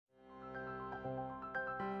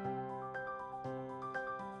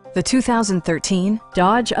the 2013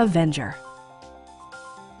 Dodge Avenger.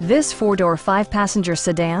 This four-door, five-passenger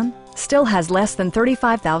sedan still has less than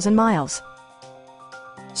 35,000 miles.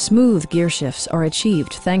 Smooth gear shifts are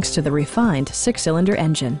achieved thanks to the refined six-cylinder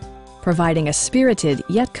engine, providing a spirited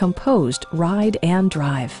yet composed ride and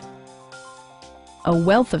drive. A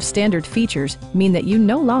wealth of standard features mean that you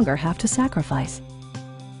no longer have to sacrifice,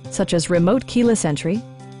 such as remote keyless entry,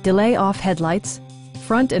 delay-off headlights,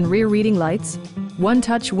 front and rear reading lights,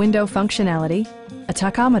 one-touch window functionality, a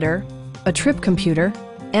tachometer, a trip computer,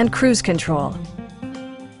 and cruise control.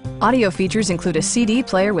 Audio features include a CD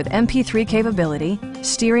player with MP3 capability,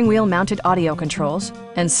 steering wheel mounted audio controls,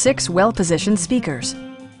 and 6 well-positioned speakers.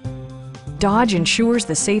 Dodge ensures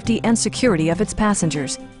the safety and security of its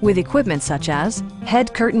passengers with equipment such as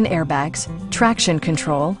head curtain airbags, traction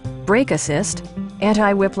control, brake assist,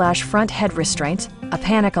 anti-whiplash front head restraints, a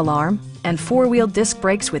panic alarm, and 4-wheel disc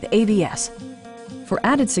brakes with ABS. For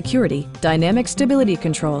added security, dynamic stability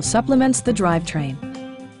control supplements the drivetrain.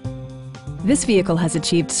 This vehicle has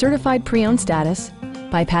achieved certified pre-owned status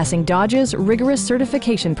by passing Dodge's rigorous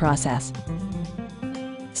certification process.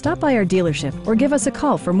 Stop by our dealership or give us a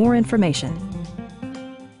call for more information.